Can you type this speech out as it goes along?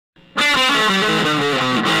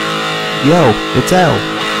Yo, it's L.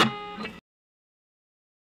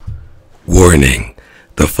 Warning,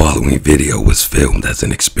 the following video was filmed as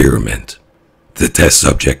an experiment. The test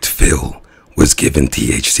subject, Phil, was given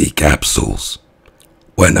THC capsules.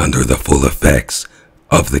 When under the full effects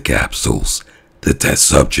of the capsules, the test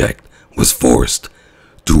subject was forced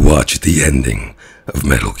to watch the ending of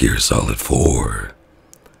Metal Gear Solid 4.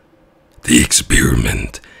 The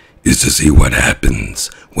experiment is to see what happens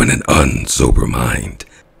when an unsober mind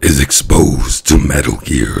is exposed to Metal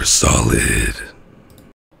Gear Solid.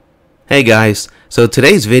 Hey guys, so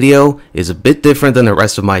today's video is a bit different than the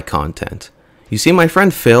rest of my content. You see, my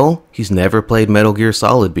friend Phil, he's never played Metal Gear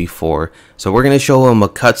Solid before, so we're going to show him a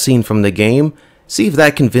cutscene from the game, see if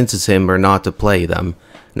that convinces him or not to play them.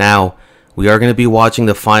 Now, we are going to be watching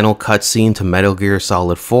the final cutscene to Metal Gear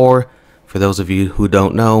Solid 4. For those of you who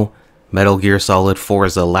don't know, Metal Gear Solid 4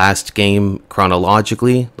 is the last game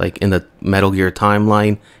chronologically, like in the Metal Gear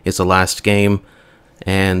timeline, it's the last game,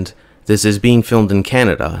 and this is being filmed in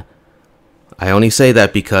Canada. I only say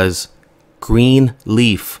that because green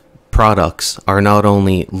leaf products are not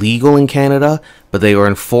only legal in Canada, but they are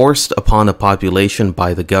enforced upon the population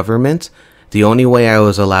by the government. The only way I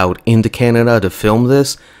was allowed into Canada to film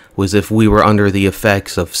this was if we were under the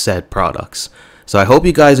effects of said products. So I hope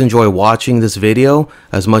you guys enjoy watching this video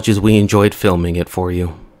as much as we enjoyed filming it for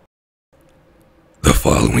you. The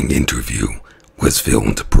following interview was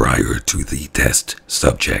filmed prior to the test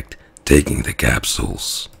subject taking the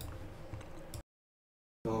capsules.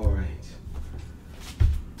 Alright.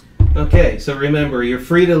 Okay, so remember, you're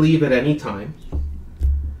free to leave at any time.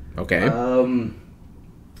 Okay.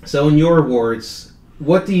 So in your words,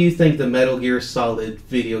 what do you think the Metal Gear Solid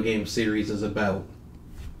video game series is about?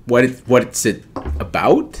 What's it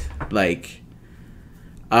about? Like,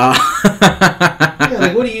 Yeah,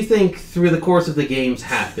 like what do you think through the course of the games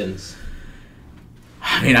happens?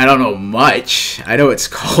 I mean, I don't know much. I know it's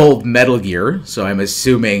called Metal Gear, so I'm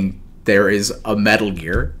assuming there is a Metal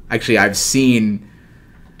Gear. Actually, I've seen...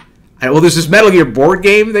 Well, there's this Metal Gear board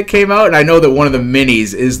game that came out, and I know that one of the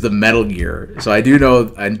minis is the Metal Gear. So I do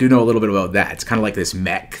know a little bit about that. It's kind of like this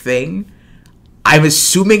mech thing. I'm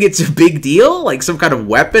assuming it's a big deal, like some kind of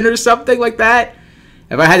weapon or something like that.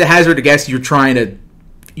 If I had to hazard a guess, you're trying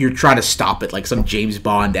to stop it, like some James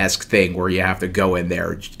Bond-esque thing where you have to go in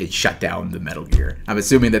there and shut down the Metal Gear. I'm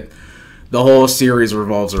assuming that the whole series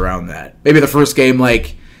revolves around that. Maybe the first game,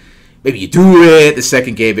 like, maybe you do it. The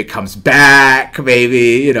second game, it comes back.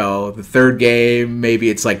 Maybe, you know, the third game, maybe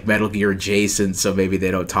it's like Metal Gear adjacent, so maybe they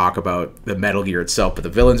don't talk about the Metal Gear itself, but the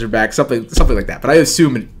villains are back. Something like that. But I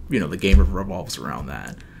assume, the game revolves around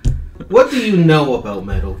that. What do you know about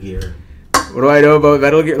Metal Gear? What do I know about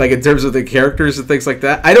Metal Gear? Like, in terms of the characters and things like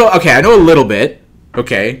that? I know a little bit,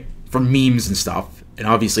 from memes and stuff. And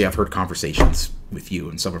obviously I've heard conversations with you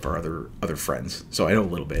and some of our other friends. So I know a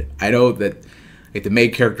little bit. I know that, like, the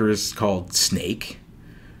main character is called Snake,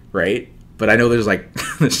 right? But I know there's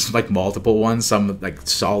like multiple ones. Some like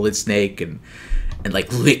solidsnake and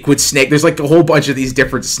like liquid snake. There's like a whole bunch of these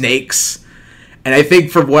different snakes. And I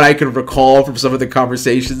think from what I can recall from some of the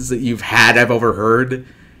conversations that you've had, I've overheard,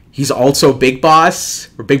 he's also Big Boss,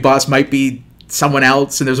 or Big Boss might be someone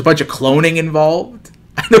else, and there's a bunch of cloning involved.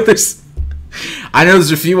 I know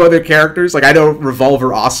there's a few other characters. Like, I know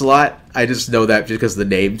Revolver Ocelot. I just know that because the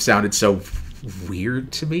name sounded so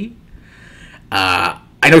weird to me.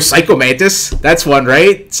 I know Psycho Mantis. That's one,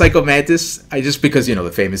 right? Psycho Mantis. Just because,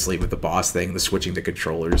 the famous Leave with the Boss thing, the switching the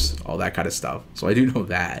controllers, all that kind of stuff. So I do know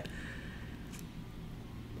that.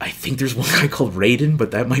 I think there's one guy called Raiden, but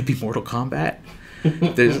that might be Mortal Kombat.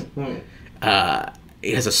 There's,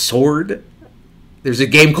 he has a sword. There's a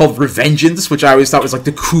game called Revengeance, which I always thought was like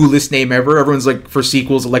the coolest name ever. Everyone's like, for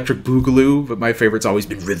sequels, Electric Boogaloo, but my favorite's always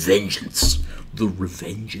been Revengeance. The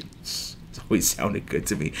Revengeance. It's always sounded good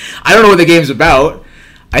to me. I don't know what the game's about.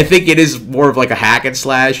 I think it is more of like a hack and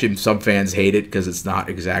slash, and some fans hate it because it's not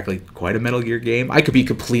exactly quite a Metal Gear game. I could be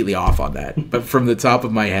completely off on that, but from the top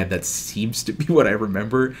of my head, that seems to be what I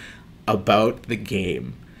remember about the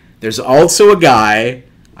game. There's also a guy,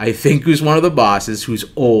 I think, who's one of the bosses, who's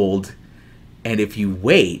old, and if you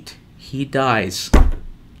wait, he dies.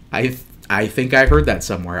 I think I heard that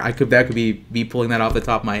somewhere. That could be me pulling that off the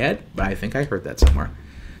top of my head, but I think I heard that somewhere.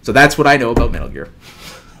 So that's what I know about Metal Gear.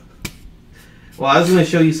 Well, I was going to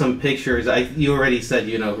show you some pictures. You already said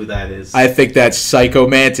you know who that is. I think that's Psycho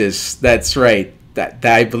Mantis. That's right. That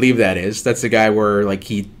I believe that is. That's the guy where, like,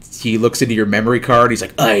 he looks into your memory card. He's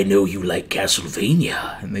like, I know you like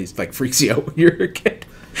Castlevania. And he's like, freaks you out when you're a kid,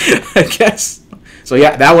 I guess. So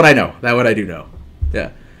yeah, that one I know. That one I do know.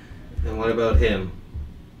 Yeah. And what about him?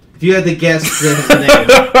 If you had to guess his name,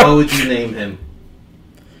 what would you name him?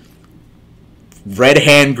 Red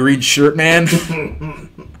hand, green shirt man.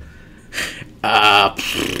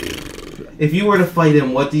 If you were to fight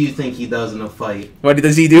him, what do you think he does in a fight? What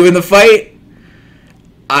does he do in the fight?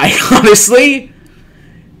 I honestly,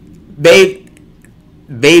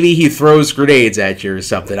 maybe he throws grenades at you or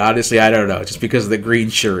something. Honestly, I don't know. Just because of the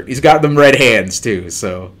green shirt, he's got them red hands too.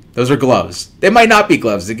 So those are gloves. They might not be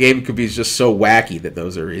gloves. The game could be just so wacky that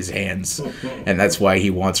those are his hands, and that's why he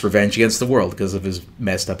wants revenge against the world because of his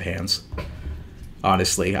messed up hands.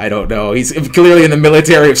 Honestly, I don't know. He's clearly in the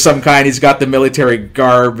military of some kind. He's got the military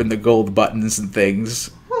garb and the gold buttons and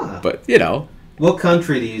things. Huh. But, you know. What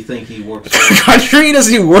country do you think he works for? What country does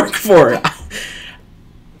he work for?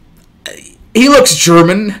 He looks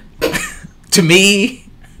German to me.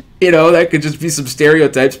 You know, that could just be some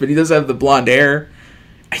stereotypes, but he does have the blonde hair.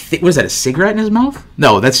 I think, was that a cigarette in his mouth?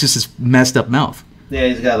 No, that's just his messed up mouth. Yeah,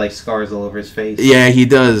 he's got like scars all over his face. Yeah, he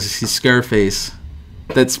does. He's Scarface.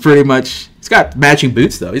 That's pretty much... He's got matching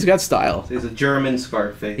boots, though. He's got style. He's a German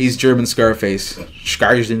Scarface. He's German Scarface.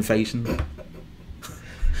 Scars in facing.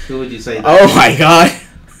 Who would you say that Oh, my God.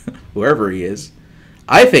 Whoever he is.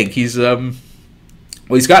 I think he's, well,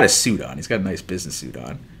 he's got a suit on. He's got a nice business suit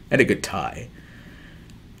on. And a good tie.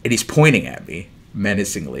 And he's pointing at me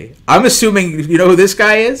menacingly. I'm assuming, you know who this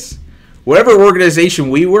guy is? Whatever organization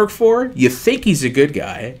we work for, you think he's a good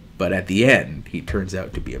guy, but at the end, he turns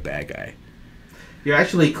out to be a bad guy. You're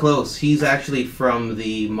actually close. He's actually from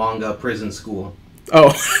the manga prison school.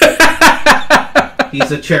 Oh.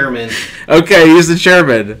 He's a chairman. Okay, he's the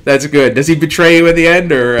chairman. That's good. Does he betray you in the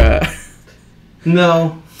end, or...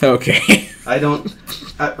 No. Okay.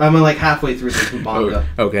 I'm like halfway through the manga.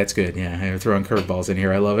 Okay, that's good. Yeah, you're throwing curveballs in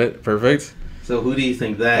here. I love it. Perfect. So who do you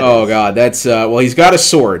think that Oh, is? God. That's, well, he's got a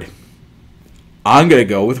sword. I'm going to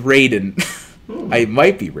go with Raiden. I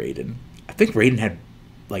might be Raiden. I think Raiden had,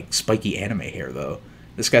 like, spiky anime hair, though.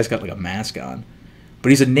 This guy's got, like, a mask on. But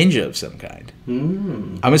he's a ninja of some kind.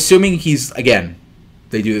 I'm assuming he's, again,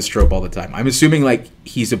 they do this trope all the time. I'm assuming, like,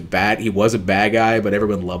 he was a bad guy, but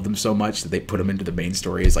everyone loved him so much that they put him into the main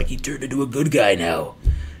story. It's like, he turned into a good guy now.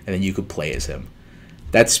 And then you could play as him.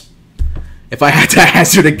 That's, if I had to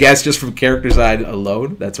hazard a guess just from character side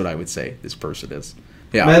alone, that's what I would say this person is.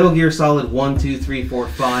 Yeah. Metal Gear Solid 1, 2, 3, 4,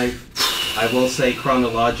 5. I will say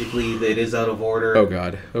chronologically that it is out of order. Oh,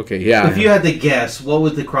 God. Okay, yeah. If you had to guess, what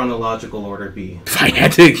would the chronological order be? If I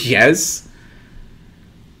had to guess?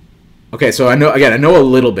 Okay, so I know a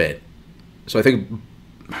little bit. So I think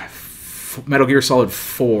Metal Gear Solid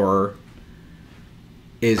 4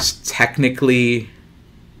 is technically...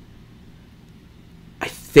 I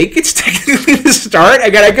think it's technically the start.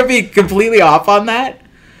 Again, I could be completely off on that.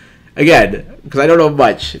 Again, because I don't know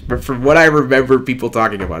much, but from what I remember people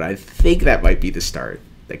talking about, I think that might be the start.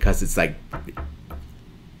 Because it's like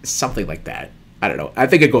something like that. I don't know. I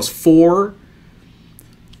think it goes 4,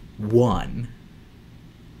 1,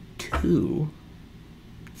 2,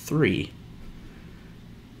 3.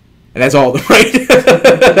 And that's all, right?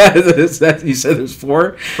 You said there's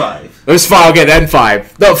 4? 5. There's 5. Okay, then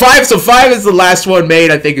 5. No, 5. So 5 is the last one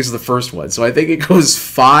made. I think is the first one. So I think it goes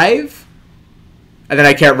 5. And then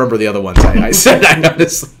I can't remember the other ones I said.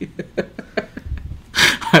 Honestly.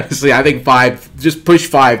 Honestly, I think 5. Just push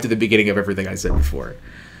 5 to the beginning of everything I said before.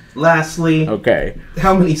 Lastly, okay.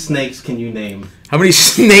 How many snakes can you name? How many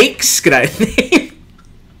snakes can I name?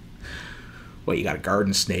 Well, you got a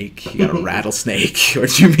garden snake, you got a rattlesnake. Or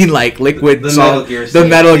do you mean like liquid? Metal Gear the snakes.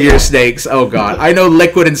 Metal Gear snakes. Oh, God. I know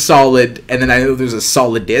liquid and solid, and then I know there's a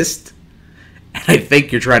solidist. And I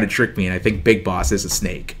think you're trying to trick me, and I think Big Boss is a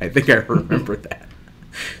snake. I think I remember that.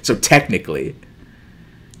 So technically,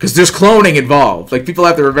 because there's cloning involved. Like, people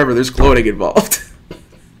have to remember there's cloning involved.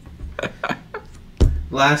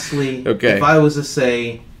 Lastly, okay. If I was to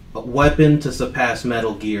say a weapon to surpass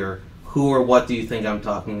Metal Gear, who or what do you think I'm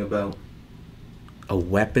talking about? A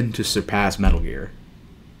weapon to surpass Metal Gear.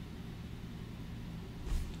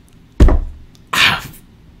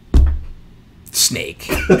 Snake.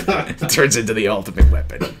 Turns into the ultimate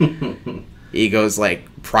weapon. He goes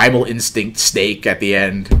like primal instinct snake at the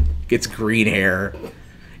end. Gets green hair.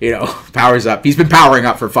 You know, powers up. He's been powering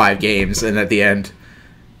up for 5 games, and at the end,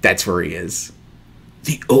 that's where he is.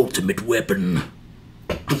 The ultimate weapon.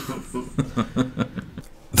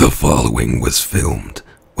 The following was filmed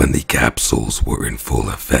when the capsules were in full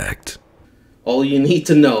effect. All you need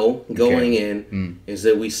to know going in is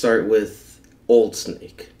that we start with Old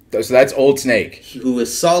Snake. So that's Old Snake. Who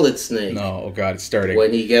is Solid Snake. No, oh God, it's starting.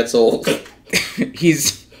 When he gets old.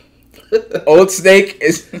 He's... Old Snake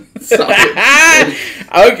is... Solid Snake.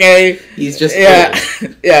 Okay. He's just Yeah,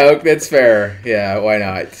 yeah, that's fair. Yeah, why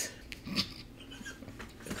not?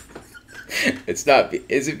 It's not.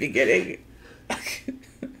 Is it beginning?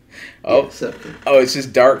 Oh, Yeah, oh, it's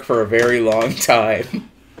just dark for a very long time.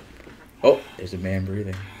 Oh, there's a man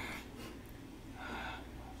breathing.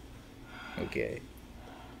 Okay.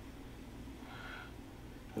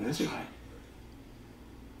 That's right.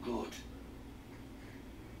 Good.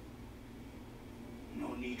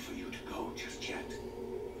 No need for you to go just yet.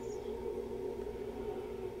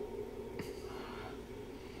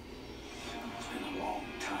 It's been a long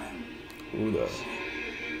time. Who the?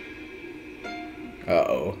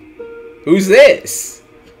 Uh-oh. Who's this?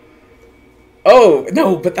 Oh,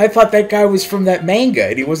 no, but I thought that guy was from that manga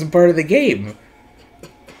and he wasn't part of the game.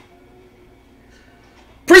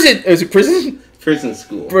 Prison! Is it prison? Prison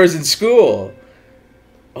school. Prison school.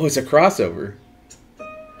 Oh, it's a crossover.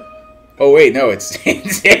 Oh, wait, no, it's him,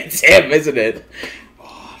 isn't it?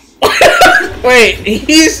 Wait,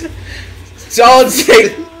 he's... Solid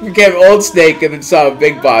Snake became Old Snake and then saw a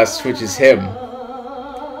Big Boss, which is him.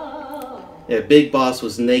 Yeah, Big Boss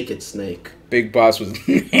was Naked Snake. Big Boss was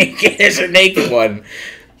naked. There's a naked one.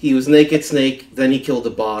 He was Naked Snake, then he killed the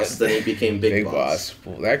boss, then he became Big Boss.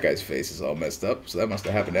 Well, that guy's face is all messed up, so that must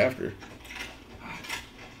have happened after.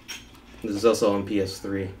 This is also on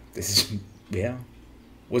PS3. This is... Yeah.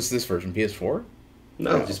 What's this version? PS4?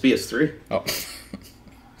 No, just PS3. Oh.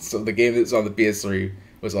 So the game that's on the PS3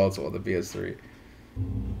 was also on the PS3.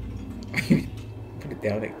 Put it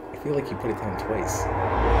down. I feel like you put it down twice.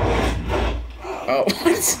 Oh,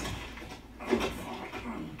 what?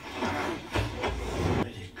 Let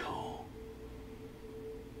it go.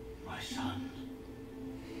 My son.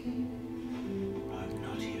 I'm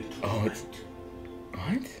not here to Oh, fight. it's...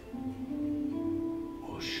 What?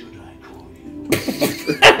 Or should I call you?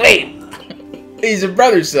 Wait! He's a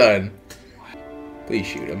brother's son. Please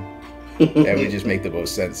shoot him. That would just make the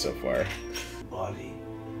most sense so far. Body.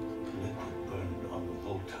 Liquid burned on the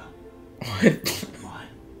Volta. What? Mine.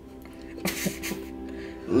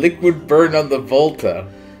 Liquid burned on the Volta.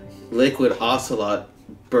 Liquid Ocelot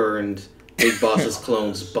burned Big Boss's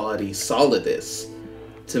clone's body, Solidus,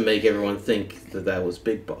 to make everyone think that that was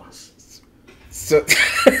Big Boss. So,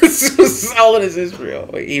 so solid as Israel.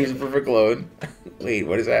 Wait, he was a perfect clone. Wait,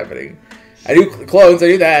 what is happening? I do clones, I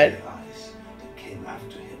do that. The eyes that came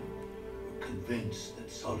after him were convinced that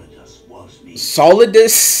Solidus was me.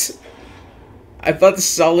 Solidus? I thought the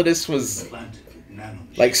Solidus was Planted with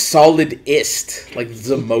nanomachines. like solidist. Like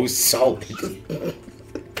the most solid.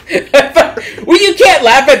 Well, you can't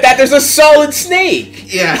laugh at that. There's a solid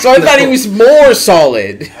snake. Yeah. So I thought he was more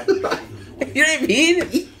solid. Had to do away. You know what I mean?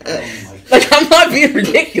 Yes. Like, I'm not being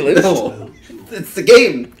ridiculous. No, it's the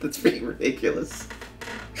game that's being ridiculous.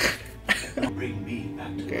 Bring me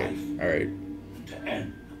back to Okay, life alright. and to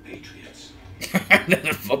end the Patriots.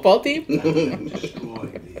 The football team? Destroy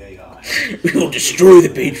the AI. We will destroy the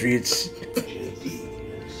Patriots. JD,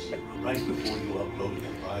 yes. Right before you uploaded the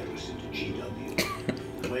virus into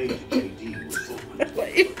GW, the way to JD was open. What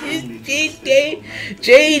is JD and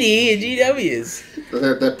GW's?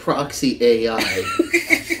 The proxy AI.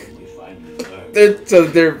 When we finally learned So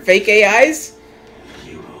they're fake AIs?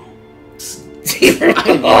 zero. Zero.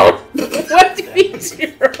 What do you mean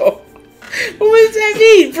zero? What does that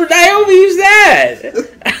mean? For Naomi, who's that?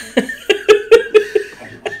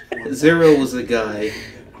 Zero was the guy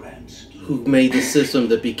Grand scheme. who made the system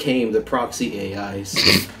that became the proxy AIs.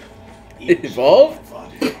 It evolved?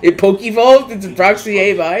 It poke evolved into proxy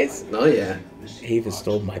AIs? Oh yeah. Ava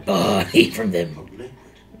stole my body from them. Liquid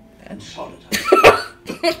and solid.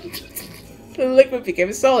 The liquid became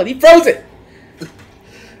a solid. He froze it!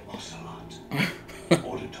 Ocelot. In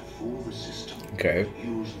order to fool the system, Okay.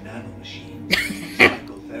 use nanomachines and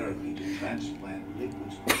psychotherapy to transplant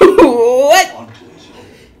liquids What? onto his own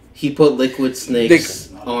He put Liquid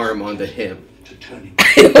Snake's arm onto him. to turn him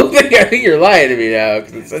I think you're lying to me now,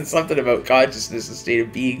 because it said something about consciousness and state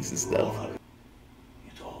of beings and stuff.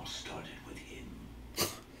 It all started with him.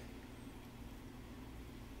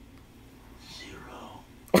 Zero.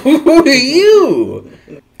 Who are you?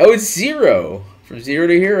 Oh, it's Zero. From Zero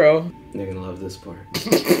to Hero. You're gonna love this part.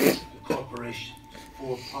 Corporations,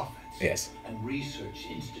 for-profits, Yes. and research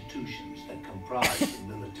institutions that comprise the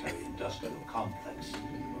military-industrial complex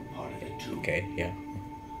were part of it too. Okay, yeah.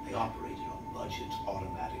 They operated on budgets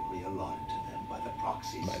automatically allotted to them by the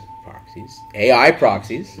proxies. My proxies. AI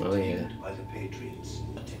proxies. Oh yeah. By the Patriots.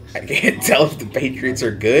 I can't tell if the Patriots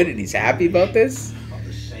are good and he's happy about this. Of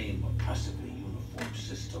the same oppressively uniform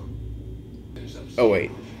system. Oh,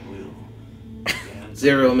 wait.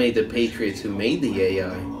 Zero made the Patriots who made the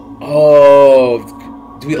AI.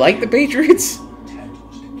 Oh, do we like the Patriots?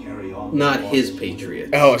 Not his Patriots.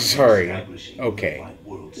 Oh, sorry. Okay.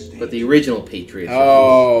 But the original Patriots.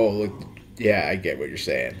 Oh, Yeah, I get what you're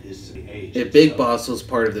saying. This age Yeah, Big Boss was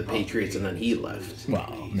part of the Patriots and then he left.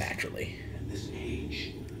 Well, naturally. and this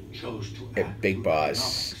age chose to If act Big through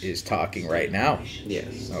Boss economics, is talking right now.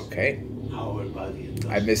 Yes. Okay. powered by the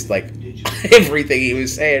I missed, like, industrial everything he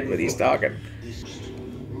was saying when he's talking. this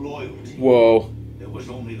loyalty. Whoa. There was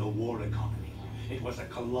only the war economy. It was a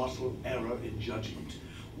colossal error in judgment.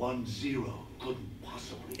 1-0 couldn't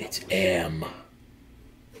possibly. It's M.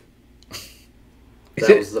 Is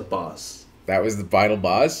That it? was the boss. That was the final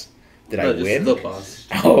boss? Did I No, just win? the boss.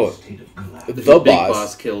 Oh, The the Big boss.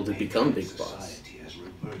 Boss killed to become Big Boss. Society has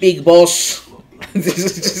reversed Big boss. This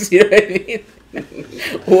is just, you know what I mean?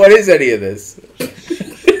 What is any of this?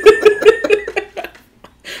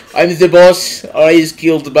 I'm the boss. I is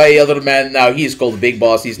killed by other man. Now he is called the big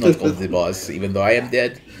boss. He's not called the boss, even though I am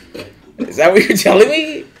dead. Is that what you're telling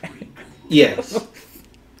me? Yes.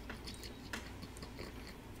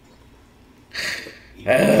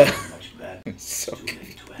 much bad. So Too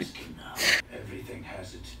late to ask him now. Everything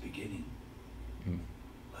has its beginning,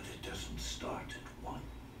 but it doesn't start at 1.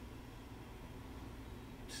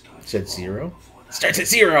 It starts Said long 0? before that. Starts at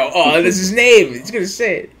 0. Oh, that's his name. He's gonna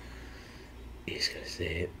say it. He's gonna say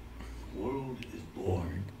it. World is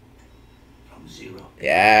born from 0.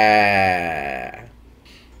 Yeah.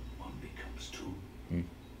 1 becomes 2. Hmm.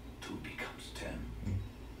 2 becomes 10. 10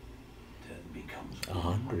 becomes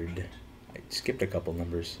 100. I skipped a couple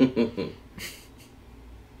numbers. Taking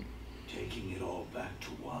it all back to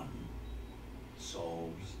 1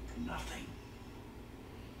 solves nothing.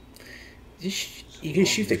 You can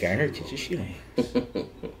shoot the guy, right? Just shoot him. 1 will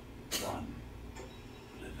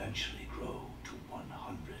eventually grow to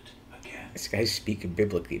 100 again. This guy's speaking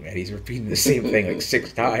biblically, man. He's repeating the same thing like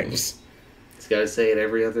 6 times. He's got to say it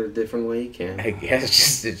every other different way he can. I guess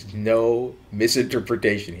just there's no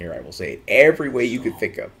misinterpretation here. I will say it every way you could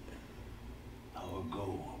think of. Our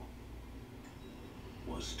goal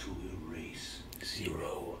was to erase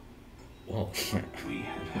 0. Whoa. We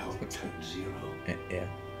have helped turn 0 Yeah.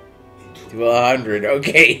 into To 100.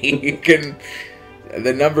 Okay. You can.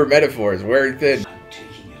 The number metaphor is wearing thin. I'm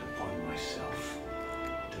taking it upon myself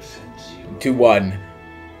to send 0 To 1.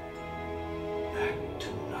 back to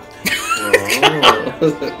nothing. Oh.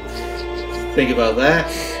 Think about that.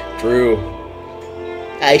 True.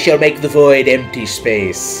 I shall make the void empty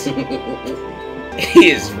space.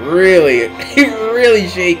 He is really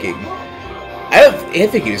shaking. I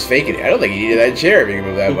think he was faking it. I don't think he needed that chair if he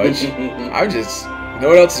moved that much. I'm just. No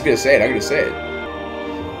one else is gonna say it. I'm gonna say it.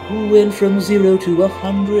 Who went from 0 to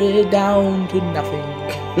 100 down to nothing?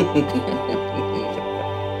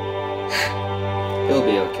 He'll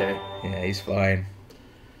be okay. Yeah, he's fine.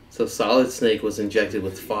 So Solidsnake was injected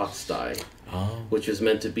with fox dye, Oh. which was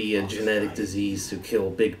meant to be a genetic disease to kill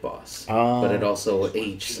Big Boss. Oh. But it also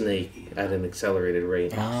aged Snake at an accelerated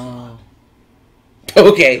rate. Oh.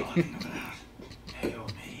 Okay.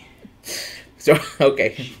 Naomi, So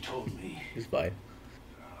okay, she told me he's fine.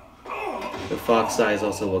 The fox dye is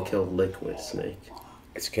also what killed Liquid Snake.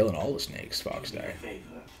 It's killing all the snakes. Fox do me a die.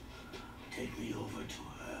 favor. Take me over to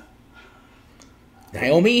her.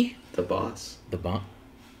 Naomi, The boss. the boss.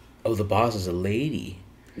 Oh, the boss is a lady.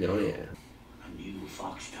 Oh yeah. A new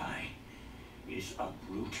fox tie is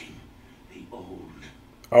uprooting the old.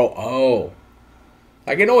 Oh.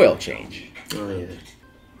 Like an oil change. Oh yeah. Is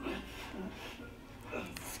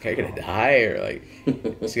this guy gonna die or like?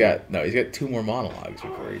 He's got 2 more monologues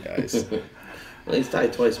before he dies. Well, he's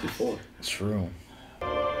died twice before. It's true.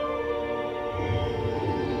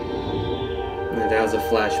 And that was a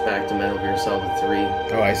flashback to Metal Gear Solid 3.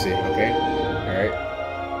 Oh, I see. Okay. All right.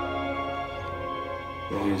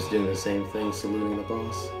 Where he was doing the same thing, saluting the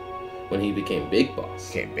boss. When he became Big Boss.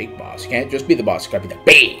 Okay, big boss. You can't just be the boss. You gotta be the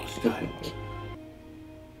big.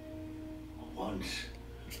 Once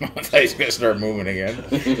I thought he was gonna start moving again.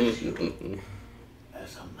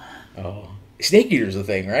 as a man. Oh, Snake Eater's a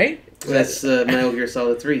thing, right? That's Metal Gear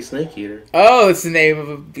Solid 3, Snake Eater. Oh, it's the name of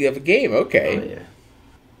a game. Oh Okay. yeah.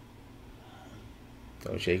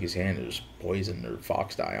 Don't shake his hand. There's poison or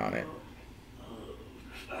fox dye on it.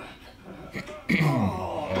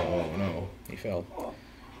 Oh no, he fell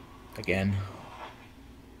again.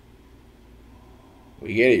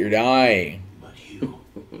 We get it. You're dying. But you,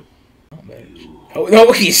 Oh, man. Oh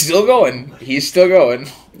no, he's still going. He's still going.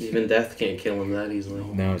 Even death can't kill him that easily.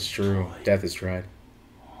 No, it's true. Death is tried.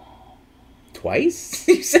 Twice?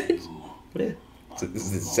 He said. Yeah. So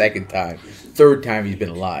this is the 2nd time. 3rd time he's been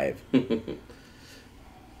alive.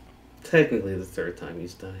 Technically the 3rd time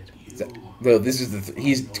he's died. No, this is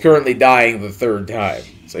he's currently dying the 3rd time.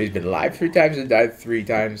 So he's been alive 3 times and died 3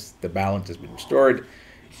 times. The balance has been restored.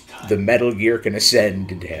 The Metal Gear can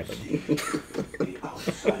ascend into heaven. the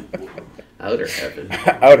outside world. Outer heaven.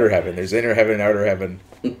 Outer heaven. There's inner heaven and outer heaven.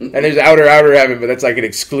 And there's outer heaven, but that's like an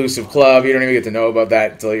exclusive club. You don't even get to know about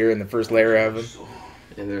that until you're in the first layer of heaven.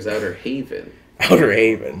 And there's outer haven. Outer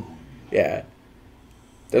haven. Yeah.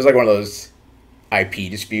 There's like one of those IP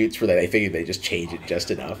disputes where I think they just change it just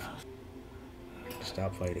enough.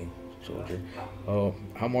 Stop fighting, soldier. Oh,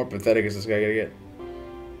 how more pathetic is this guy gonna get?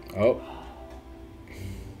 Oh.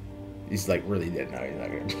 He's like really dead now. He's not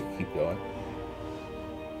gonna keep going.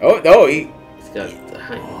 Oh, no, he's got the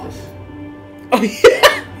highness. Oh,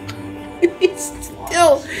 yeah! He's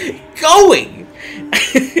still going!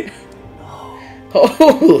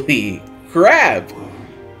 Holy crap!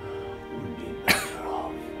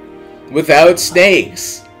 Without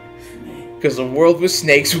snakes. Because a world with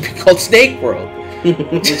snakes would be called Snake World.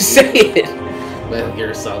 Just say it. Metal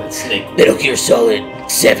Gear Solid Snake. Metal Gear Solid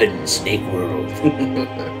 7 Snake World.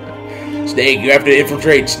 Snake, you have to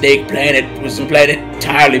infiltrate Snake Planet. It was a planet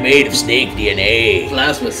entirely made of snake DNA.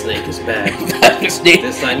 Plasma Snake is back. Plasma Snake.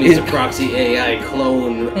 This time he's a proxy AI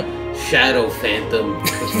clone Shadow Phantom of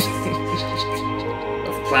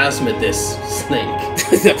Plasmodus Snake.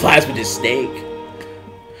 The Plasmodus Snake.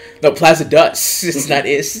 No, Plasmodus. It's not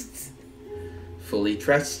is. Fully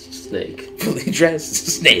dressed Snake. Fully dressed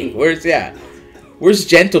Snake. Where's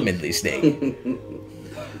Gentlemanly Snake?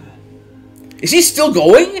 Is he still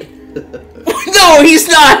going? No, he's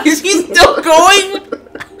not. Is he still going?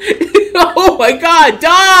 Oh my God,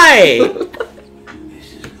 die!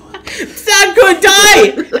 It's not good,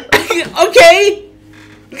 die! Okay,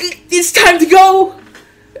 it's time to go.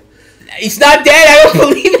 He's not dead. I don't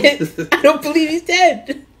believe it. I don't believe he's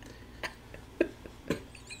dead.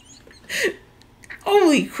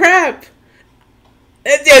 Holy crap!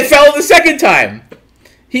 It fell the second time.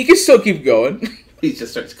 He can still keep going. He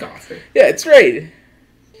just starts coughing. Yeah, that's right.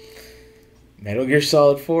 Metal Gear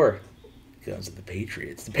Solid 4. Guns of the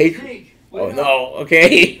Patriots. The Patriots. Oh no,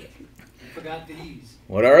 okay. I forgot these.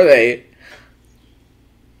 What are they?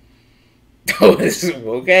 Oh, this is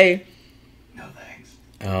okay. No thanks.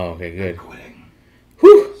 Oh, okay, good. Quitting.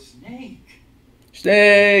 Whew! Snake.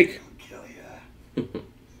 Snake! I'll kill ya.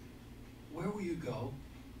 Where will you go?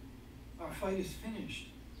 Our fight is finished.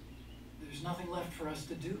 There's nothing left for us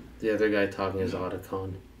to do. The other guy talking is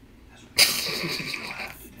Otacon. That's what you'll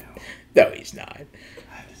have to do. No, he's not.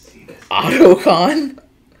 I have to see this. Otacon?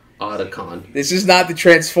 Otacon. This is not the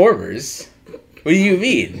Transformers. What do you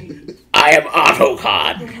mean? I am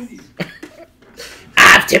Otacon.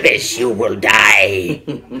 Optimus, you will die.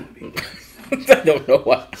 I don't know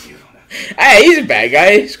what. Hey, he's a bad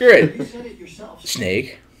guy. Screw it. You said it yourself.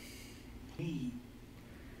 Snake. Me.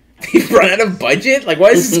 You've run out of budget? Like, why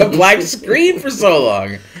is this a black screen for so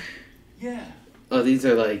long? Yeah. Oh, these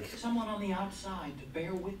are like Someone on the outside to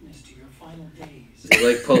bear witness to your final days.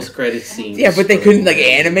 they're like post-credit scenes. Yeah, but they couldn't, like,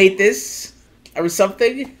 animate this? Or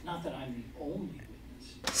something? Not that I'm the only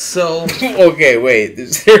witness. So Okay, wait.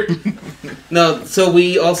 Is there... no, so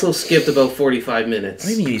we also skipped about 45 minutes.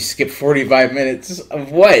 What do you mean you skipped 45 minutes?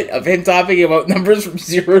 Of what? Of him talking about numbers from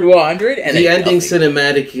 0 to 100? And The then ending nothing?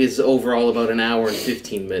 cinematic is overall about an hour and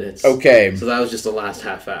 15 minutes. Okay. So that was just the last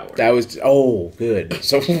half hour. That was... Oh, good.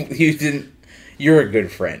 So you didn't... You're a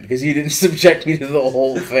good friend, because you didn't subject me to the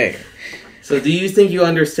whole thing. So do you think you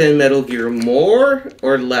understand Metal Gear more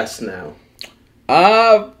or less now?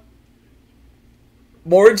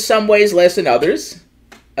 More in some ways, less in others.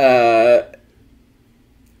 Not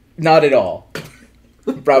at all.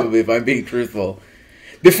 Probably, if I'm being truthful.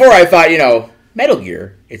 Before I thought, Metal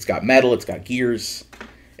Gear. It's got metal, it's got gears.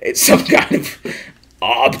 It's some kind of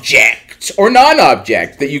object or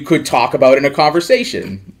non-object that you could talk about in a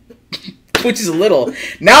conversation. Which is a little...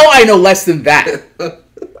 Now I know less than that.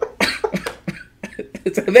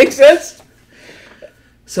 Does that make sense?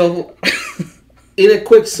 So, in a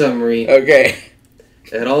quick summary, Okay.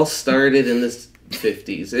 it all started in the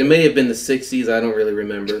 50s. It may have been the 60s, I don't really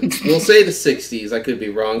remember. We'll say the 60s, I could be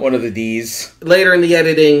wrong. One of the D's. Later in the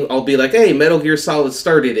editing, I'll be like, hey, Metal Gear Solid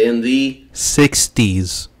started in the...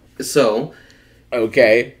 60s. So,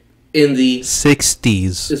 Okay. in the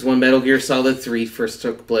 60s. is when Metal Gear Solid 3 first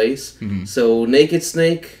took place. Mm-hmm. So Naked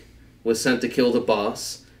Snake was sent to kill the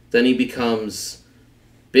boss. Then he becomes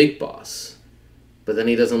Big Boss. But then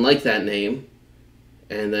he doesn't like that name.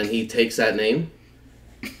 And then he takes that name.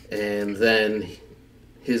 And then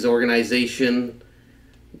his organization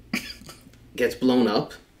gets blown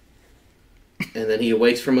up. And then he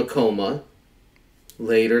awakes from a coma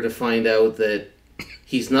later to find out that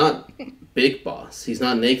he's not Big Boss. He's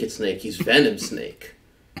not Naked Snake. He's Venom Snake.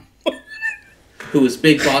 Who is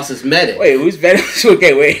Big Boss's medic. Wait, who's Venom?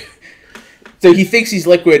 Okay, wait. So he thinks he's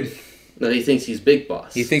Liquid. No, he thinks he's Big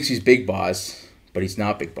Boss. He thinks he's Big Boss. But he's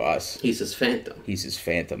not Big Boss. He's his phantom. He's his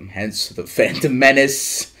phantom. Hence the Phantom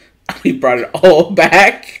Menace. We brought it all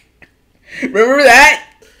back. Remember that?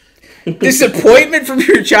 Disappointment from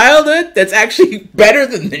your childhood? That's actually better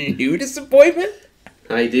than the new disappointment?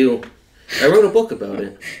 I do. I wrote a book about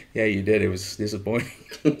it. Yeah, you did. It was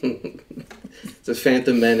disappointing. The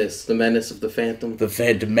Phantom Menace. The Menace of the Phantom. The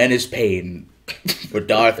Phantom Menace pain. Where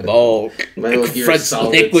Darth Maul confronts the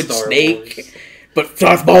Liquid Snake. Wars. But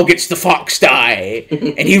Darth Maul gets the Fox die.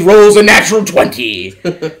 And he rolls a natural 20.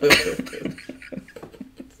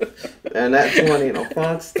 And that's 20 in a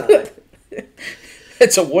Fox die.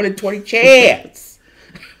 It's a 1 in 20 chance.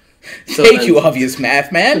 So Thank then- you, obvious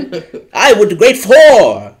math man. I would grade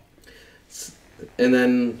 4. And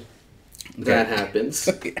then that happens.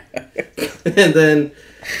 And then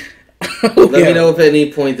let me know if at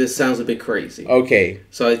any point this sounds a bit crazy. Okay.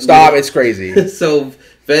 So Stop, it's crazy. So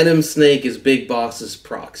Venom Snake is Big Boss's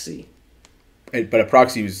proxy. But a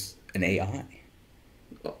proxy was an AI.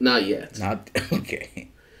 Not yet. Not okay.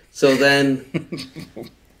 So then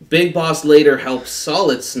Big Boss later helps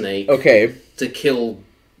Solid Snake Okay. to kill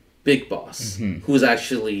Big Boss, who's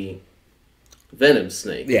actually Venom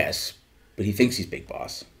Snake. Yes. But he thinks he's Big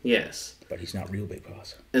Boss. Yes. But he's not real Big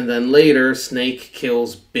Boss. And then later Snake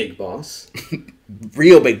kills Big Boss.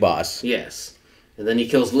 Real Big Boss. Yes. And then he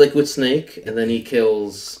kills Liquid Snake, and then he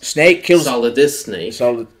kills Snake kills Solidus Snake.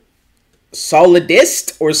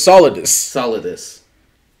 Solidist or Solidus? Solidus.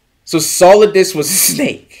 So Solidus was a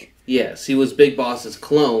snake. Yes, he was Big Boss's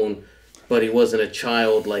clone, but he wasn't a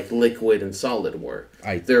child like Liquid and Solid were.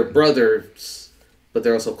 They're brothers, but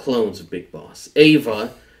they're also clones of Big Boss.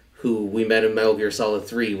 Ava, who we met in Metal Gear Solid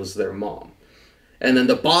 3, was their mom. And then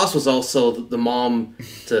the boss was also the mom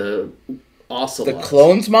to Ocelot. The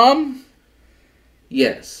clone's mom?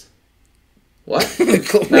 Yes. What?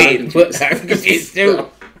 Wait, I'm confused too.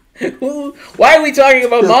 Why are we talking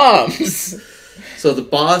about moms? So the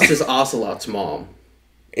boss is Ocelot's mom.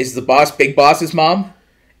 Is the boss Big Boss's mom?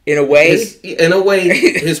 In a way?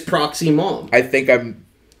 His proxy mom. I think I'm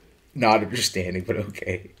not understanding, but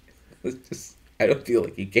okay. I don't feel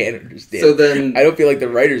like you can understand. So then... I don't feel like the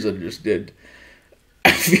writers understood.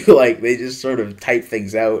 I feel like they just sort of type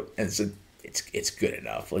things out and said, it's good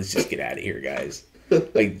enough. Let's just get out of here, guys.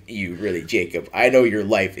 Like, you really, Jacob, I know your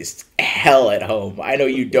life is hell at home. I know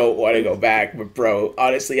you don't want to go back, but bro,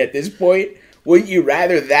 honestly, at this point, wouldn't you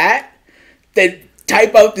rather that than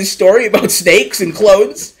type out this story about snakes and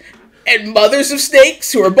clones and mothers of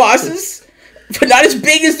snakes who are bosses, but not as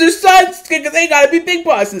big as their sons, because they gotta be big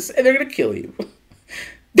bosses, and they're gonna kill you.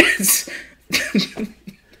 That's...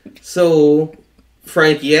 So,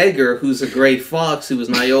 Frank Yeager, who's a gray fox, who was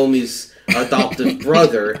Naomi's adoptive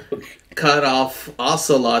brother, cut off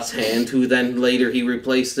Ocelot's hand, who then later he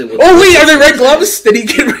replaced it with... Oh wait, are they red gloves?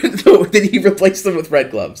 Did he replace them with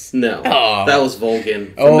red gloves? No, Oh. that was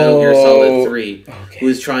Volgan from Metal Gear Solid 3, okay. who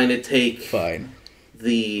was trying to take Fine.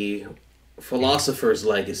 the Philosopher's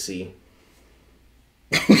legacy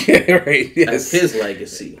Okay, right, yes. as his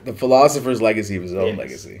legacy. The Philosopher's legacy was his own Yes.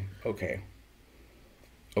 legacy. Okay.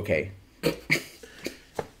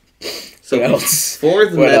 So What else? for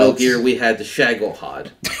the What Metal else? Gear, we had the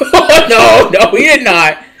Shagohod. No, we did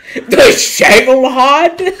not. The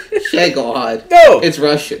Shagohod? Shagohod. No. It's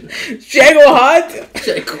Russian. Shagohod?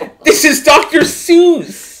 Shagohod. This is Dr.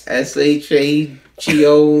 Seuss.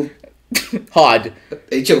 S-H-A-G-O... Hod.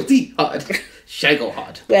 H-O-D. Hod.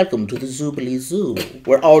 Shagohod. Welcome to the Zoobly Zoo,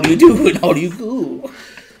 where all you do and all you go.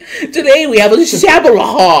 Today we have a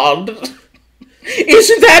Shabalahod.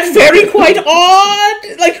 Isn't that very quite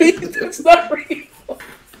odd? Like, that's not real.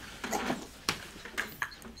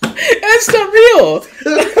 That's not real.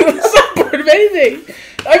 That's not part of anything.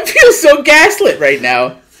 I feel so gaslit right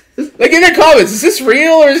now. Like, in the comments, is this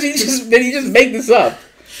real or did he just make this up?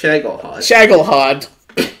 Shagohod. Shagalhod.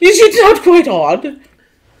 Is it not quite odd?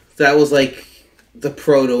 That was like the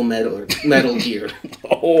proto-Metal Gear.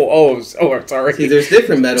 Oh, sorry. See, there's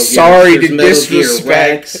different Metal Gear. Sorry There's to Metal disrespect.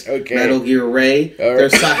 Gear Rex, Okay. Metal Gear Ray. All right.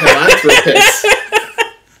 There's Sahelanthropus.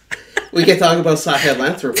 We can talk about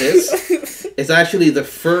Sahelanthropus. It's actually the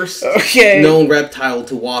first known reptile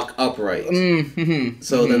to walk upright.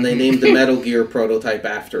 So then they named the Metal Gear prototype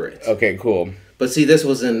after it. Okay, cool. But see, this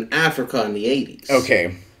was in Africa in the 80s.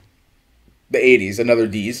 Okay. The 80s, another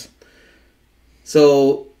D's.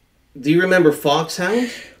 So, do you remember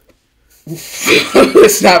Foxhound?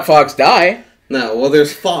 It's not Fox Die. No, well,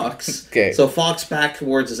 there's Fox. Okay. So Fox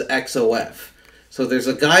backwards is XOF. So there's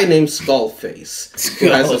a guy named Skullface who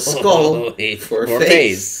has a skull for a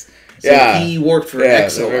face. So Yeah. he worked for Yeah,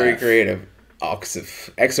 XOF. they're very creative.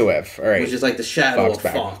 XOF. All right. which is like the shadow Fox of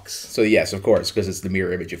back. Fox. So yes, of course, because it's the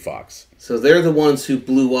mirror image of Fox. So they're the ones who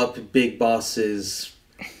blew up Big Boss's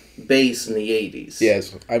base in the 80s.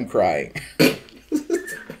 Yes, I'm crying.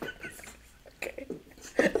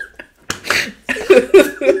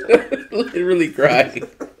 Literally crying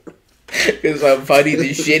because how funny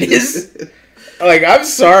this shit is. Like, I'm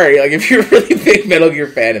sorry. Like, if you're a really big Metal Gear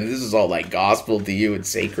fan and this is all like gospel to you and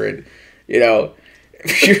sacred, you know,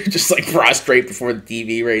 if you're just like prostrate before the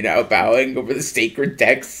TV right now, bowing over the sacred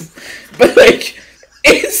text, but like,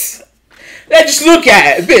 it's just look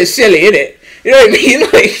at it, a bit silly, isn't it? You know what I mean?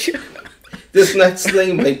 Like, this next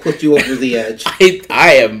thing might put you over the edge.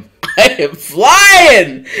 I am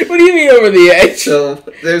flying. What do you mean over the edge? So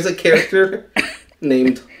there's a character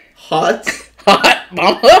named Hot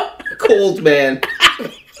Mama. Cold Man.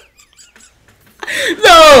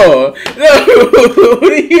 No. What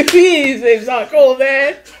do you mean? His name's not cold,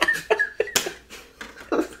 man.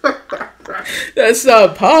 That's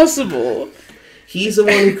not possible. He's the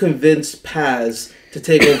one who convinced Paz to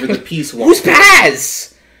take over the Peace Walker. Who's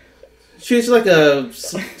Paz? She's like a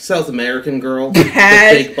South American girl.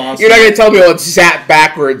 Paz? The big boss. You're not gonna tell me it's Zap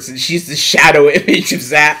backwards and she's the shadow image of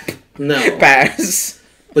Zap. No. Paz.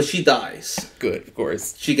 But she dies. Good, of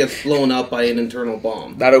course. She gets blown up by an internal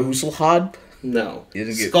bomb. Not a Husselhod? No. He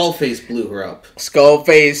doesn't get- Skullface blew her up.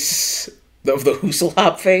 Skullface of the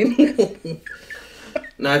Husselhop fame?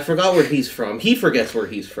 Now, I forgot where he's from. He forgets where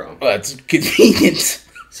he's from. Well, that's convenient.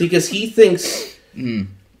 See, because he thinks that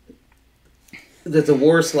the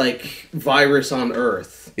worst, like, virus on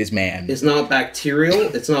Earth Is man. is not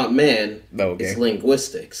bacterial, it's not man, Okay. it's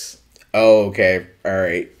linguistics. Oh, okay.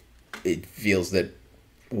 Alright. It feels that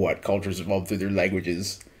cultures evolve through their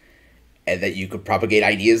languages and that you could propagate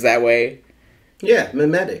ideas that way. Yeah,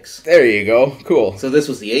 memetics. There you go. Cool. So this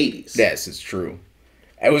was the 80s. Yes, it's true.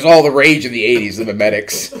 It was all the rage in the 80s, the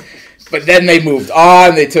memetics. But then they moved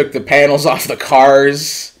on. They took the panels off the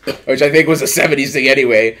cars, which I think was a 70s thing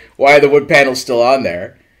anyway. Why are the wood panels still on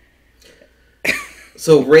there?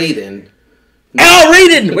 So Raiden. Oh,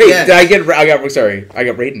 Raiden! Wait, Yes. I got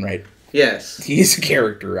Raiden right. Yes. He's a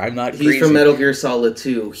character. I'm not He's crazy. from Metal Gear Solid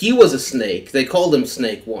 2. He was a snake. They called him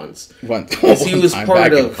Snake once. One he was time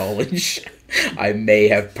part back in of- college, I may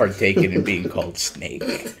have partaken in being called Snake.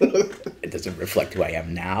 It doesn't reflect who I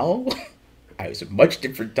am now. I was a much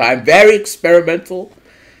different time, very experimental.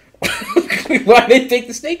 Why did they take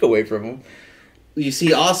the snake away from him? You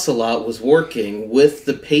see, Ocelot was working with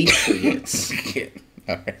the Patriots.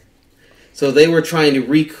 Okay. So they were trying to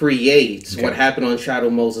recreate Okay. what happened on Shadow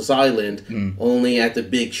Moses Island, only at the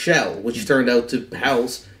Big Shell, which turned out to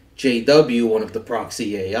house JW, one of the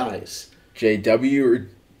proxy AIs. JW or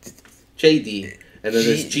JD. And then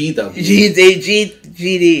there's GW.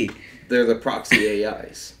 GD. They're the proxy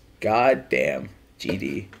AIs. God damn.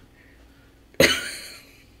 GD.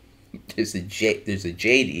 There's a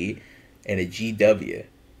JD and a GW.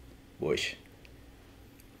 Bush.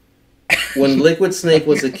 When Liquid Snake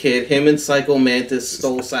was a kid, him and Psycho Mantis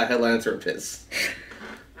stole Sahelanthropus.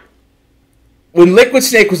 When Liquid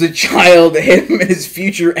Snake was a child, him and his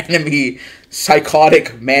future enemy,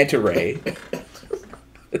 Psychotic Manta Ray,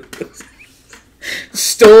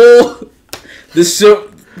 stole the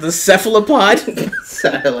cephalopod,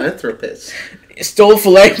 Sahelanthropus. stole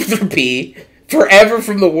philanthropy forever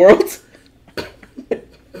from the world.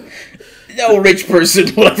 No rich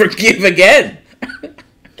person will ever give again.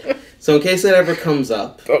 So in case it ever comes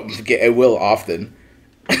up, Oh, it will often.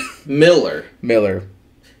 Miller. You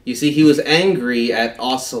You see, he was angry at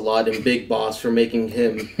Ocelot and Big Boss for making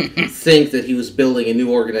him think that he was building a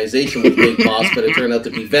new organization with Big Boss, but it turned out to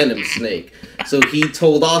be Venom Snake. So he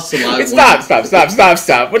told Ocelot...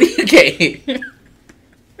 Stop. What are you getting?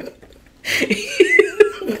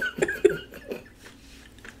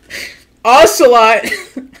 Ocelot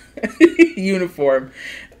uniform.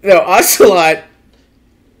 No, Ocelot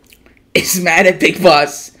is mad at Big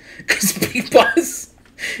Boss because Big Boss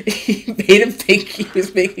he made him think he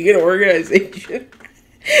was making an organization.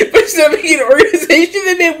 But instead of making an organization,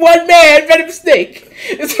 they made one man, Venom Snake.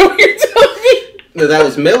 That's what you're telling me. No, that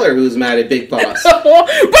was Miller who was mad at Big Boss.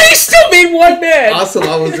 But he still made one man.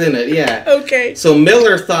 Ocelot was in it, yeah. Okay. So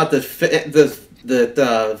Miller thought that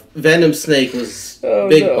Venom Snake was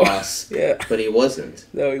Big no. Boss, Yeah. but he wasn't.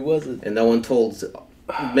 No, he wasn't. And no one told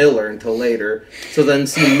Miller until later. So then,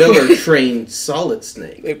 see, Miller trained Solid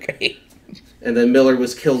Snake. Okay. And then Miller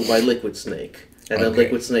was killed by Liquid Snake. And then Okay.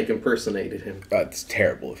 Liquid Snake impersonated him. That's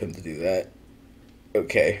terrible of him to do that.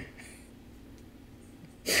 Okay.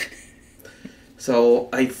 So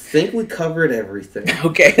I think we covered everything.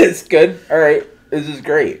 Okay, that's good. Alright. This is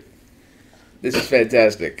great. This is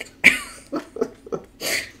fantastic.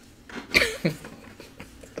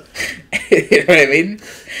 You know what I mean?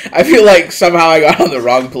 I feel like somehow I got on the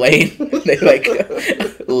wrong plane. They like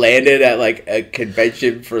landed at like a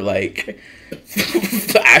convention for like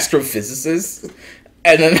astrophysicists,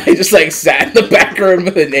 and then I just like sat in the back room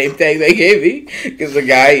with the name tag they gave me because the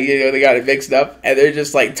guy, they got it mixed up, and they're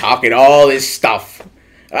just like talking all this stuff.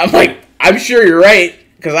 And I'm like, I'm sure you're right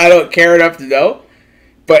because I don't care enough to know,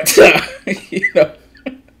 but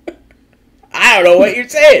I don't know what you're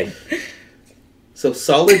saying. So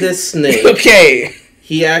solidsnake. Okay.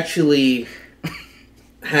 He actually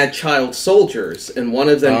had child soldiers, and one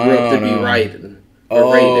of them grew up to be Raiden.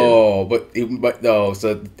 Oh, but no.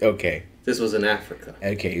 So okay. This was in Africa.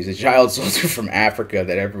 Okay, he's a child soldier from Africa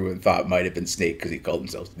that everyone thought might have been Snake because he called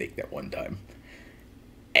himself Snake that one time,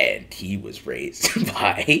 and he was raised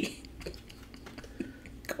by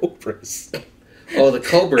cobras. Oh, the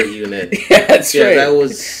Cobra unit. Yeah, that's right. That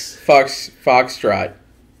was Foxtrot.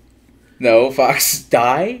 No, Fox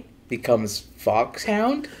Die becomes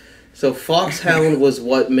Foxhound. So Foxhound was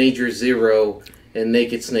what Major Zero and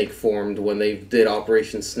Naked Snake formed when they did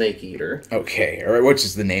Operation Snake Eater. Okay, all right, which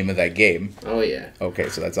is the name of that game. Oh, yeah. Okay,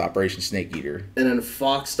 so that's Operation Snake Eater. And then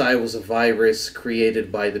Fox Die was a virus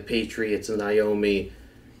created by the Patriots and Naomi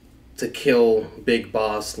to kill Big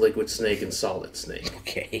Boss, Liquid Snake, and Solid Snake.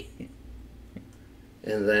 Okay.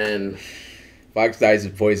 And then Fox Die is a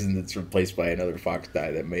poison that's replaced by another Fox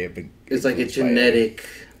Die that may have been... It's like a genetic...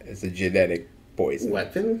 It's a genetic poison.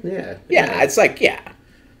 Weapon? Yeah. Yeah, it's like, yeah.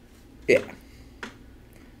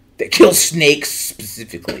 They kill snakes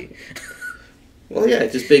specifically. Well, yeah,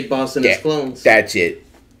 just Big Boss and his clones. That's it.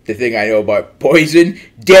 The thing I know about poison,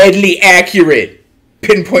 deadly accurate.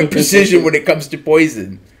 Pinpoint precision when it comes to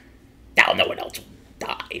poison. No, no one else will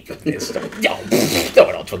die from this. No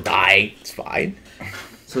one else will die. It's fine.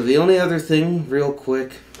 So the only other thing, real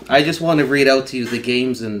quick, I just want to read out to you the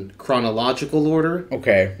games in chronological order.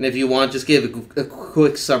 Okay. And if you want, just give a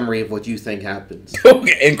quick summary of what you think happens.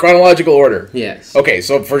 Okay, in chronological order. Yes. Okay,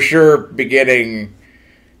 so for sure, beginning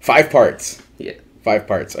 5 parts. Yeah. 5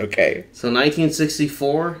 parts, okay. So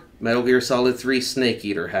 1964, Metal Gear Solid 3 Snake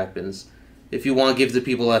Eater happens. If you want to give the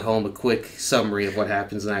people at home a quick summary of what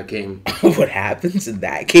happens in that game. What happens in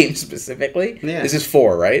that game specifically? Yeah. This is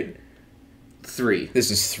 4, right? 3.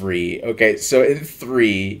 This is 3. Okay, so in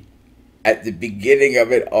 3, at the beginning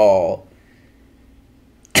of it all,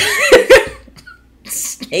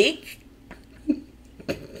 Snake and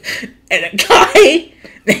a guy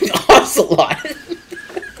named Ocelot.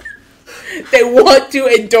 They want to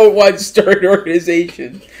and don't want to start an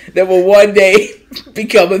organization that will one day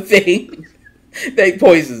become a thing that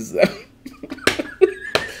poisons them.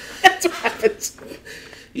 That's what happens.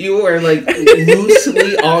 You are, like,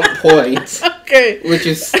 loosely on point. Okay. Which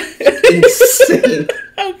is insane.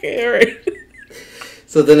 Okay, alright.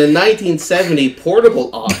 So then in 1970, Portable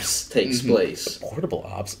Ops takes place. Portable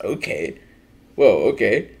Ops? Okay. Whoa,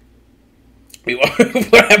 okay. Wait,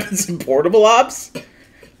 what happens in Portable Ops?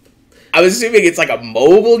 I'm assuming it's like a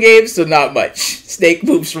mobile game, so not much. Snake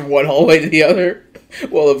moves from one hallway to the other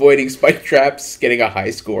while avoiding spike traps, getting a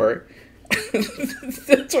high score.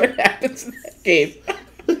 That's what happens in that game.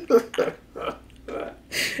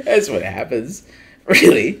 That's what happens.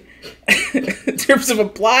 Really. In terms of a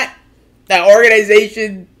plot, that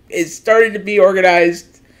organization is starting to be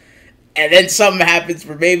organized, and then something happens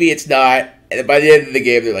where maybe it's not, and then by the end of the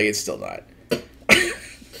game, they're like, it's still not.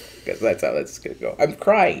 Because that's how that's going to go. I'm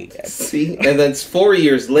crying again. See? And then 4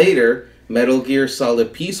 years later, Metal Gear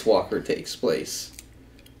Solid Peace Walker takes place.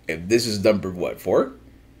 And this is number, what, 4?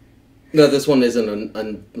 No, this one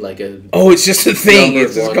isn't like a... Oh, it's just a thing. Number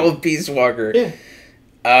It's just one. called Peace Walker.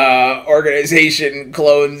 Yeah. Organization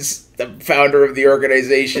clones the founder of the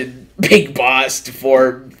organization, Big Boss, to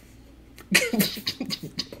form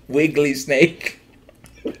Wiggly Snake.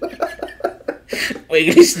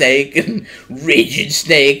 Wiggly Snake and Rigid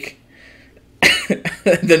Snake.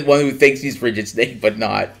 And then one who thinks he's Rigid Snake, but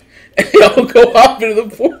not. And they all go off into the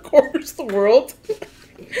 4 corners of the world.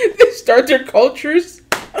 They start their cultures.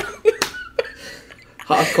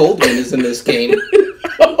 Hot Coldman is in this game.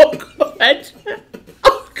 Oh, God.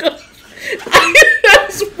 Oh, God. I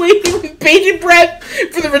was waiting with bated breath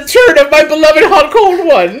for the return of my beloved Hot Cold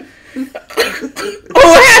One.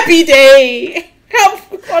 Oh, happy day! How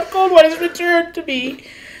Hot Cold One has returned to me.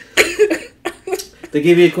 To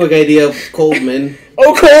give you a quick idea of Coldman.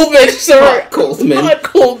 Oh, Coldman, sorry. Hot Coldman. Hot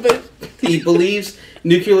Coldman. He believes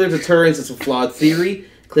nuclear deterrence is a flawed theory,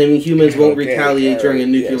 claiming humans won't retaliate during a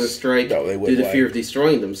nuclear strike due to fear of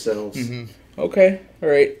destroying themselves. Okay,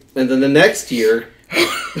 alright. And then the next year,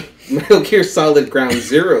 Metal Gear Solid Ground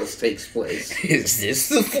Zeroes takes place. Is this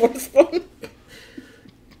the 4th one?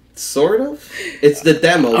 Sort of. It's the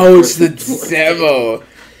demo. Oh, it's the demo.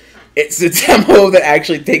 It's the demo that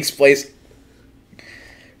actually takes place.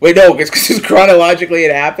 Wait, no, because chronologically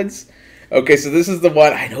it happens. Okay, so this is the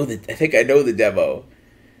one I know. I think I know the demo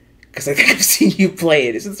because I think I've seen you play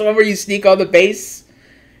it. Is it the one where you sneak on the base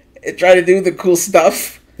and try to do the cool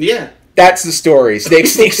stuff? Yeah. That's the story. Snake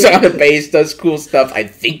sneaks on the base, does cool stuff. I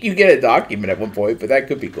think you get a document at one point, but that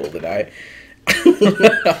could be GoldenEye.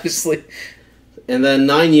 Honestly. And then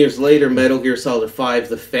 9 years later, Metal Gear Solid 5,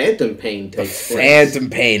 The Phantom Pain takes place. Phantom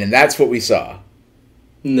Pain, and that's what we saw.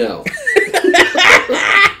 No.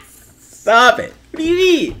 Stop it. What do you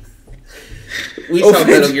mean? We saw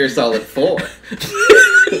Metal Gear Solid 4.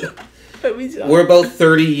 We're about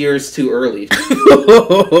 30 years too early.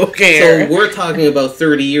 Okay. So we're talking about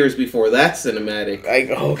 30 years before that cinematic. Like,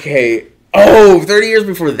 okay. Oh, 30 years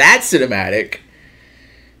before that cinematic.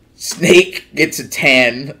 Snake gets a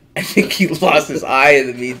tan. I think he lost his eye in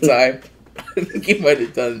the meantime. I think he might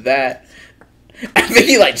have done that. I think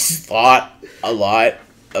he, like, thought a lot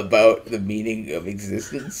about the meaning of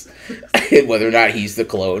existence. Whether or not he's the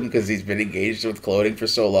clone, because he's been engaged with cloning for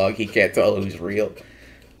so long, he can't tell who's real.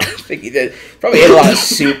 I think he did. Probably ate a lot of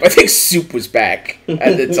soup. I think soup was back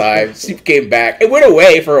at the time. Soup came back. It went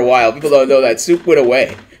away for a while. People don't know that. Soup went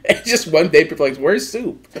away. And just one day, people were like, where's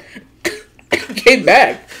soup? It came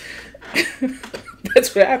back.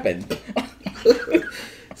 That's what happened.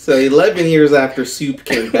 So 11 years after Soup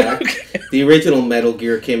came back, the original Metal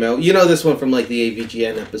Gear came out. You know this one from like the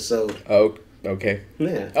AVGN episode. Oh, okay.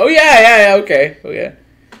 Yeah. Oh, yeah, okay. Oh, yeah.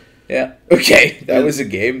 Yeah. Okay. That was a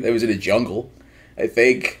game. That was in a jungle. I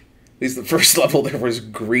think. At least the first level there was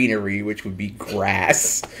greenery, which would be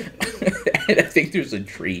grass. And I think there's a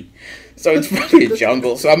tree. So it's probably a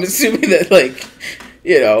jungle. So I'm assuming that, like,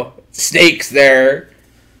 you know, Snake's there.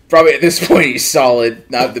 Probably at this point he's solid.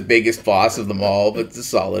 Not the biggest boss of them all, but the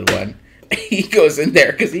solid one. He goes in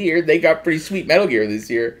there because he heard they got pretty sweet Metal Gear this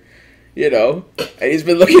year. You know? And he's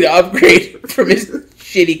been looking to upgrade from his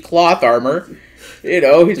shitty cloth armor. You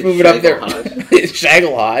know, he's moving up there.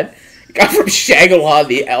 Shagalhod. Got from Shagalhod,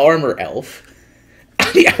 the armor elf.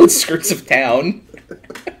 On the outskirts of town.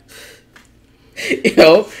 You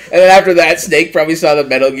know? And then after that, Snake probably saw the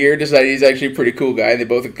Metal Gear, decided he's actually a pretty cool guy, and they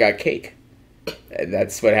both got cake. And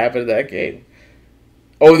that's what happened in that game.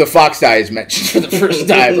 Oh, the fox eye is mentioned for the first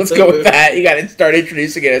time. Let's go with that. You got to start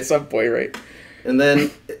introducing it at some point, right? And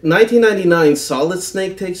then 1999 Solid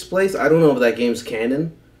Snake takes place. I don't know if that game's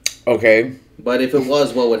canon. Okay. But if it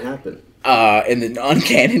was, what would happen? In the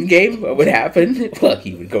non-canon game, what would happen? Well,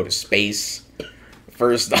 he would go to space,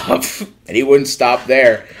 first off, and he wouldn't stop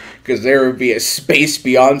there, because there would be a space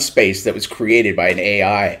beyond space that was created by an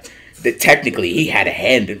AI that technically he had a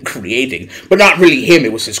hand in creating, but not really him,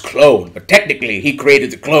 it was his clone, but technically he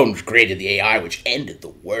created the clone, which created the AI, which ended the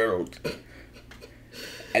world.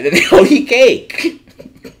 And then they all eat cake.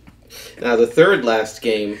 Now, the third last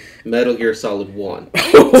game, Metal Gear Solid 1.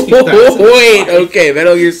 Wait, okay,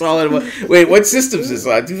 Metal Gear Solid 1. Wait, what systems is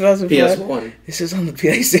this on? 2005? PS1. This is on the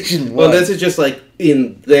PlayStation 1. Well, this is just like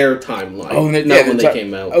in their timeline, not when they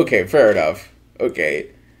came out. Okay, fair enough.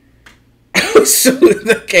 Okay. So,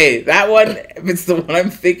 okay, that one, if it's the one I'm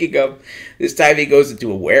thinking of, this time he goes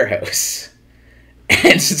into a warehouse.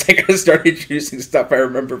 And since I gotta start introducing stuff I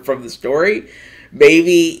remember from the story,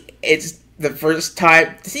 maybe it's the first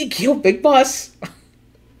time. Does he kill Big Boss?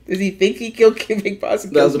 Does he think he killed Big Boss?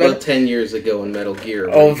 That was about 10 years ago in Metal Gear.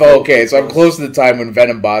 Oh, okay, so I'm close to the time when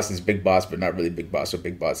Venom Boss is Big Boss, but not really Big Boss, so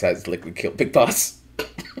Big Boss has liquid kill Big Boss.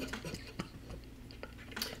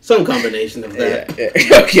 Some combination of that. Yeah.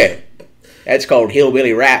 Okay. That's called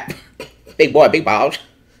Hillbilly Rap. Big boy, Big Boss.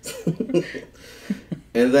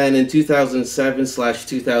 And then in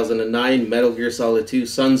 2007/2009, Metal Gear Solid 2,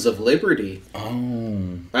 Sons of Liberty.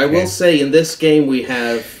 Oh. Okay. I will say, in this game we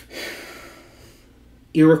have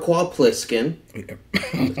Iroquois Pliskin.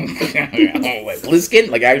 Pliskin?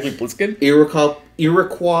 Like actually Pliskin?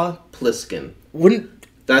 Iroquois Pliskin. Wouldn't...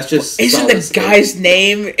 That's just... Isn't the guy's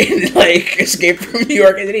name in, like, Escape from New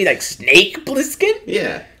York? Isn't he, like, Snake Pliskin?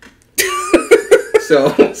 Yeah.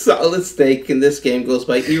 So, Solid Snake in this game goes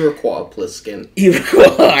by Iroquois Pliskin.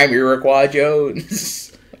 I'm Iroquois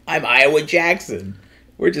Jones. I'm Iowa Jackson.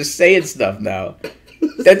 We're just saying stuff now.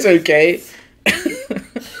 That's okay.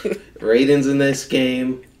 Raiden's in this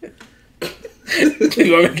game. Do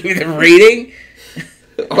you want me to give you the rating?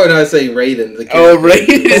 Oh, no, I say Raiden. Oh,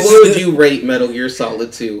 Raiden. But what would you rate Metal Gear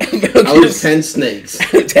Solid 2? Out of 10 snakes.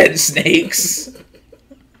 10 snakes.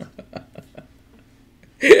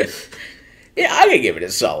 Yeah, I'm gonna give it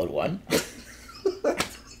a solid one.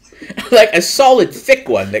 Like a solid thick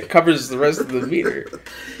one that covers the rest of the meter.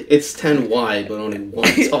 It's 10 wide, but only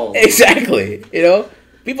 1 tall. Exactly. You know,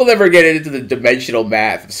 people never get into the dimensional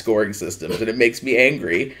math of scoring systems, and it makes me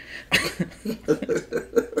angry.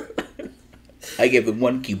 I give them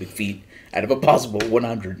 1 cubic feet out of a possible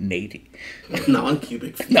 180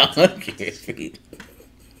 Non-cubic feet. non-cubic feet.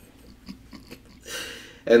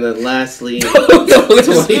 And then lastly,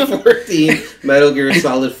 2014 Metal Gear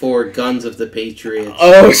Solid 4 Guns of the Patriots.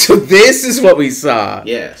 Oh, so this is what we saw.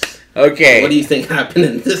 Yes. Okay. What do you think happened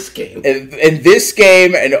in this game? In this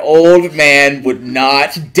game, an old man would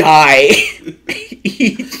not die.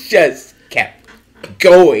 He just kept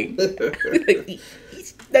going.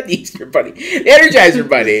 He's not the Easter Bunny. The Energizer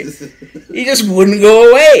Bunny. He just wouldn't go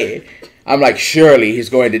away. I'm like, surely he's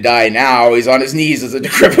going to die now. He's on his knees as a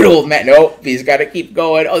decrepit old man. Nope, he's got to keep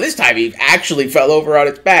going. Oh, this time he actually fell over on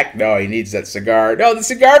his back. No, he needs that cigar. No, the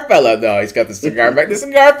cigar fellow. No, he's got the cigar back. The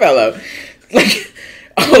cigar fellow. Like,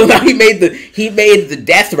 oh, now he made the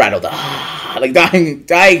death rattle. Like dying.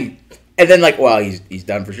 And then like, well, he's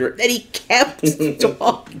done for sure. Then he kept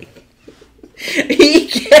talking. He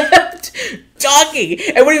kept talking.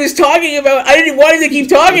 And what he was talking about, I didn't want him to keep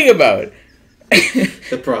talking about.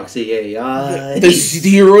 The proxy AI. The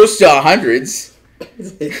zeros to hundreds.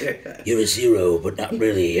 You're a 0, but not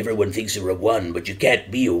really. Everyone thinks you're a 1, but you can't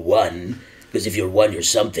be a 1. Because if you're 1, you're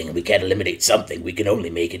something, and we can't eliminate something. We can only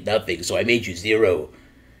make it nothing. So I made you 0.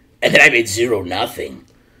 And then I made 0 nothing.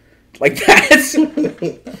 Like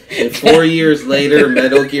that. And 4 years later,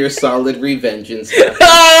 Metal Gear Solid Revengeance.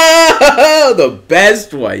 Oh, the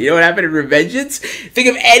best one. You know what happened in Revengeance? Think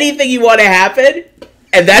of anything you want to happen,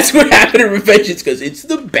 and that's what happened in Revengeance, because it's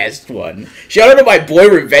the best one. Shout out to my boy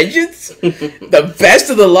Revengeance. The best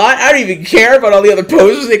of the lot. I don't even care about all the other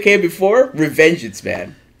poses that came before. Revengeance,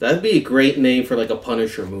 man. That'd be a great name for like a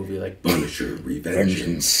Punisher movie, like Punisher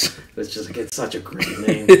Revengeance. It's just like, it's such a great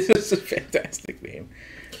name. It's a fantastic name.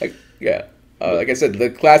 Like, yeah. Like I said, the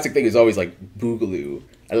classic thing is always like Boogaloo,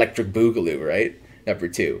 Electric Boogaloo, right? Number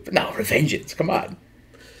 2. But no, Revengeance, come on.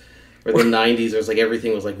 Or the 90s, there's like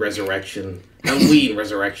everything was like Resurrection. Halloween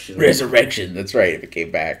Resurrection. Resurrection, that's right, if it came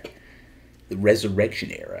back. The Resurrection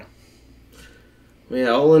era. Yeah,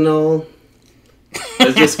 all in all,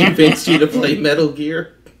 has this convinced you to play Metal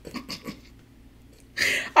Gear?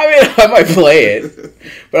 I mean, I might play it,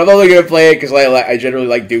 but I'm only going to play it because I generally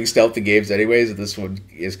like doing stealthy games anyways, and this one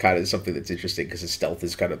is kind of something that's interesting because stealth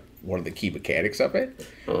is kind of one of the key mechanics of it.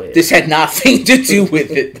 Oh, yeah. This had nothing to do with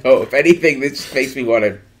it, though. If anything, this makes me want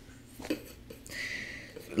to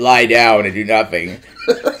lie down and do nothing.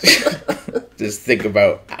 Just think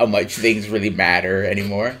about how much things really matter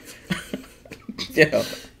anymore. You know.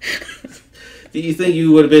 Do you think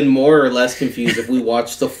you would have been more or less confused if we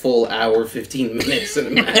watched the full hour, 15 minutes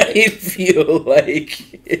cinematic? I feel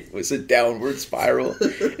like it was a downward spiral,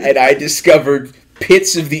 and I discovered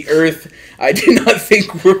pits of the earth I did not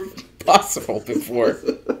think were possible before.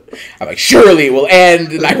 I'm like, surely it will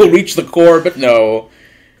end, and I will reach the core, but no.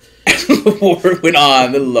 As the war went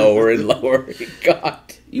on, the lower and lower it got.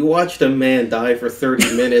 You watched a man die for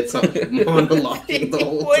 30 minutes on monologuing the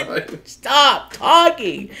whole time. Stop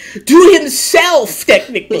talking to himself,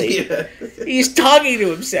 technically. Yeah. He's talking to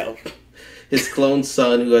himself. His clone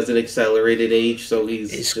son, who has an accelerated age, so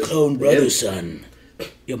he's His just clone brother him. son.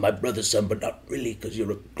 You're my brother son, but not really, because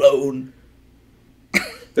you're a clone.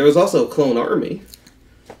 There was also a clone army.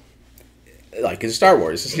 Like in Star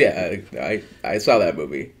Wars, yeah, I saw that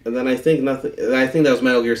movie. And then I think that was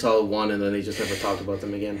Metal Gear Solid 1, and then they just never talked about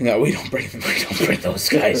them again. No, we don't bring those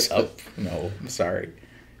guys up. No, I'm sorry.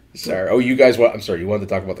 Oh, you guys want? I'm sorry. You wanted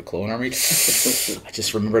to talk about the clone army? I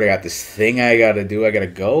just remembered I got this thing I gotta do. I gotta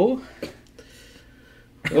go.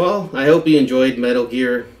 Well, I hope you enjoyed Metal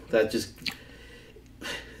Gear. That just,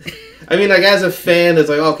 I mean, like as a fan, it's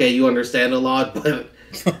like okay, you understand a lot, but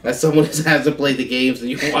as someone who hasn't played the games and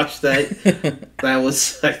you watch that, that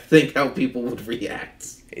was, I think, how people would react.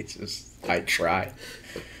 It's just, I tried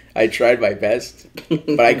my best,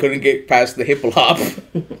 but I couldn't get past the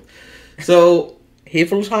Hippelhop. So,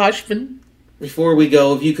 Hippelhashman. Before we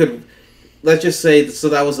go, if you could, let's just say, so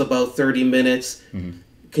that was about 30 minutes. Mm-hmm.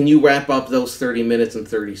 Can you wrap up those 30 minutes in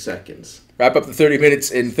 30 seconds? Wrap up the 30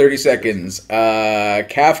 minutes in 30 seconds.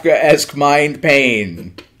 Kafka-esque mind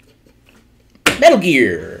pain. Metal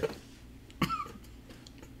Gear.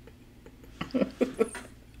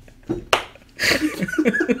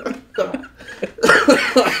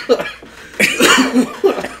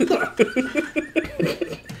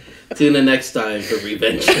 Tune in next time for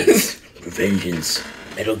Revengeance. Revengeance.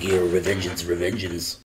 Metal Gear, Revengeance.